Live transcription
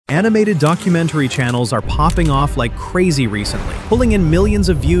Animated documentary channels are popping off like crazy recently, pulling in millions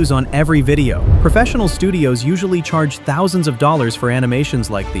of views on every video. Professional studios usually charge thousands of dollars for animations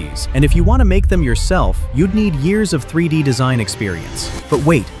like these, and if you want to make them yourself, you'd need years of 3D design experience. But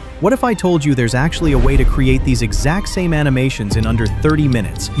wait, what if I told you there's actually a way to create these exact same animations in under 30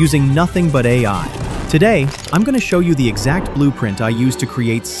 minutes, using nothing but AI? Today, I'm going to show you the exact blueprint I use to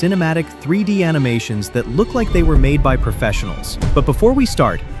create cinematic 3D animations that look like they were made by professionals. But before we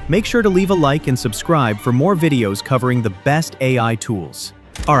start, make sure to leave a like and subscribe for more videos covering the best AI tools.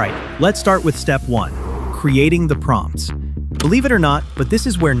 Alright, let's start with step 1, creating the prompts. Believe it or not, but this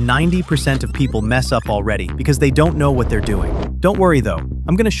is where 90% of people mess up already because they don't know what they're doing. Don't worry though,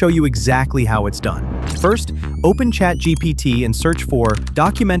 I'm going to show you exactly how it's done. First, open ChatGPT and search for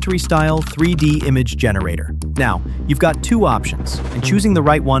documentary-style 3D image generator. Now, you've got two options, and choosing the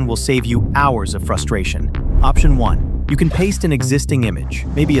right one will save you hours of frustration. Option 1. You can paste an existing image,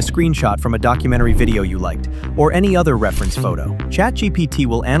 maybe a screenshot from a documentary video you liked, or any other reference photo. ChatGPT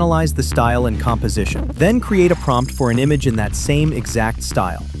will analyze the style and composition, then create a prompt for an image in that same exact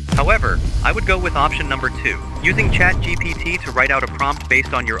style. However, I would go with option number 2, using ChatGPT to write out a prompt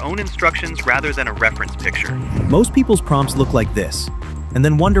based on your own instructions rather than a reference picture. Most people's prompts look like this, and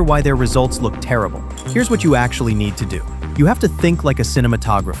then wonder why their results look terrible. Here's what you actually need to do. You have to think like a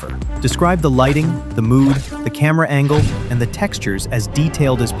cinematographer. Describe the lighting, the mood, the camera angle, and the textures as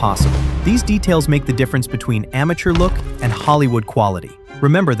detailed as possible. These details make the difference between amateur look and Hollywood quality.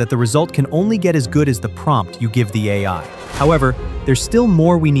 Remember that the result can only get as good as the prompt you give the AI. However, there's still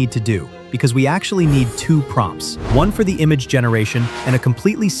more we need to do, because we actually need two prompts, one for the image generation and a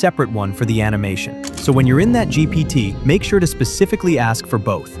completely separate one for the animation. So when you're in that GPT, make sure to specifically ask for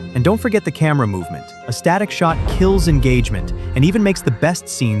both. And don't forget the camera movement. A static shot kills engagement and even makes the best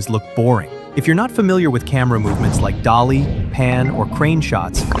scenes look boring. If you're not familiar with camera movements like dolly, pan, or crane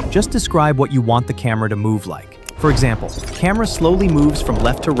shots, just describe what you want the camera to move like. For example, camera slowly moves from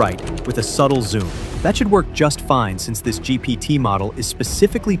left to right with a subtle zoom. That should work just fine since this GPT model is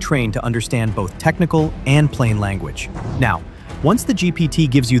specifically trained to understand both technical and plain language. Now, once the GPT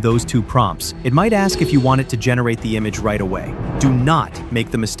gives you those two prompts, it might ask if you want it to generate the image right away. Do not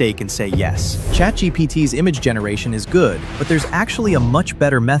make the mistake and say yes. ChatGPT's image generation is good, but there's actually a much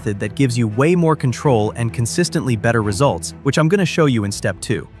better method that gives you way more control and consistently better results, which I'm going to show you in step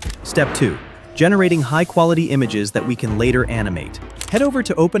 2. Step 2. Generating high-quality images that we can later animate. Head over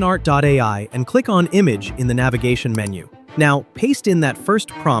to OpenArt.ai and click on Image in the navigation menu. Now, paste in that first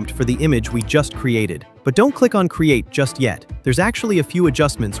prompt for the image we just created. But don't click on Create just yet. There's actually a few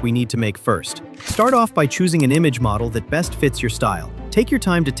adjustments we need to make first. Start off by choosing an image model that best fits your style. Take your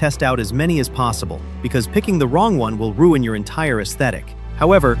time to test out as many as possible, because picking the wrong one will ruin your entire aesthetic.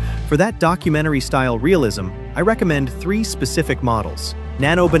 However, for that documentary-style realism, I recommend 3 specific models.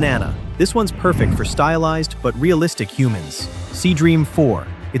 Nano Banana. This one's perfect for stylized but realistic humans. Seedream 4.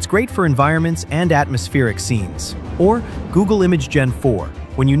 It's great for environments and atmospheric scenes. Or Google ImageGen 4,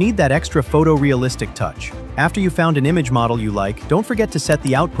 when you need that extra photorealistic touch. After you found an image model you like, don't forget to set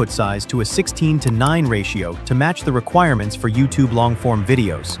the output size to a 16:9 ratio to match the requirements for YouTube long-form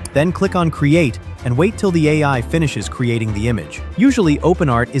videos. Then click on Create and wait till the AI finishes creating the image. Usually,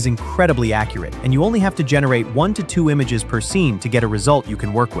 OpenArt is incredibly accurate, and you only have to generate 1 to 2 images per scene to get a result you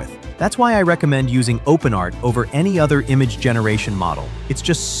can work with. That's why I recommend using OpenArt over any other image generation model. It's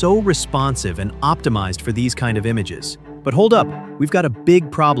just so responsive and optimized for these kind of images. But hold up, we've got a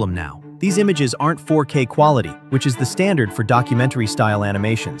big problem now. These images aren't 4K quality, which is the standard for documentary-style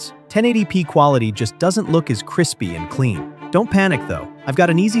animations. 1080p quality just doesn't look as crispy and clean. Don't panic though, I've got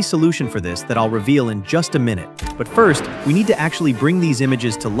an easy solution for this that I'll reveal in just a minute. But first, we need to actually bring these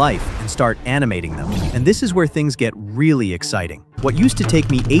images to life and start animating them. And this is where things get really exciting. What used to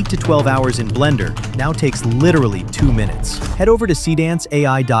take me 8 to 12 hours in Blender now takes literally 2 minutes. Head over to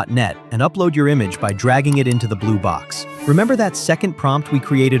seedanceai.net and upload your image by dragging it into the blue box. Remember that second prompt we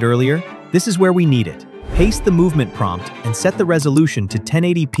created earlier? This is where we need it. Paste the movement prompt and set the resolution to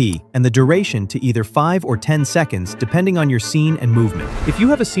 1080p and the duration to either 5 or 10 seconds depending on your scene and movement. If you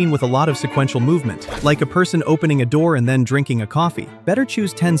have a scene with a lot of sequential movement, like a person opening a door and then drinking a coffee, better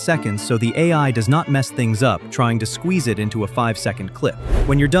choose 10 seconds so the AI does not mess things up trying to squeeze it into a 5-second clip.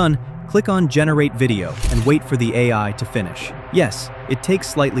 When you're done, click on Generate Video and wait for the AI to finish. Yes, it takes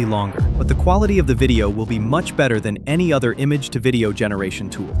slightly longer, but the quality of the video will be much better than any other image-to-video generation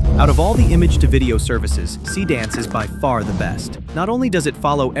tool. Out of all the image-to-video services, Seedance is by far the best. Not only does it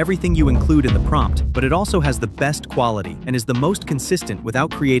follow everything you include in the prompt, but it also has the best quality and is the most consistent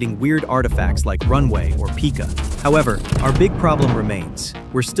without creating weird artifacts like Runway or Pika. However, our big problem remains.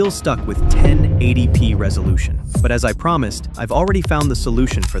 We're still stuck with 1080p resolution. But as I promised, I've already found the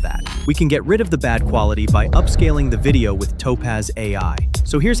solution for that. We can get rid of the bad quality by upscaling the video with Topaz AI.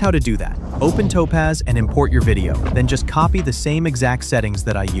 So here's how to do that. Open Topaz and import your video, then just copy the same exact settings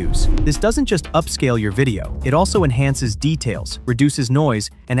that I use. This doesn't just upscale your video, it also enhances details, reduces noise,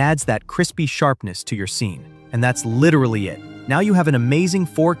 and adds that crispy sharpness to your scene. And that's literally it. Now you have an amazing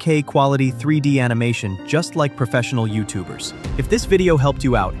 4K quality 3D animation just like professional YouTubers. If this video helped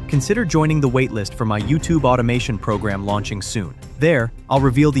you out, consider joining the waitlist for my YouTube automation program launching soon. There, I'll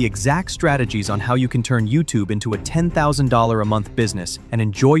reveal the exact strategies on how you can turn YouTube into a $10,000 a month business and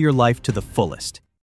enjoy your life to the fullest.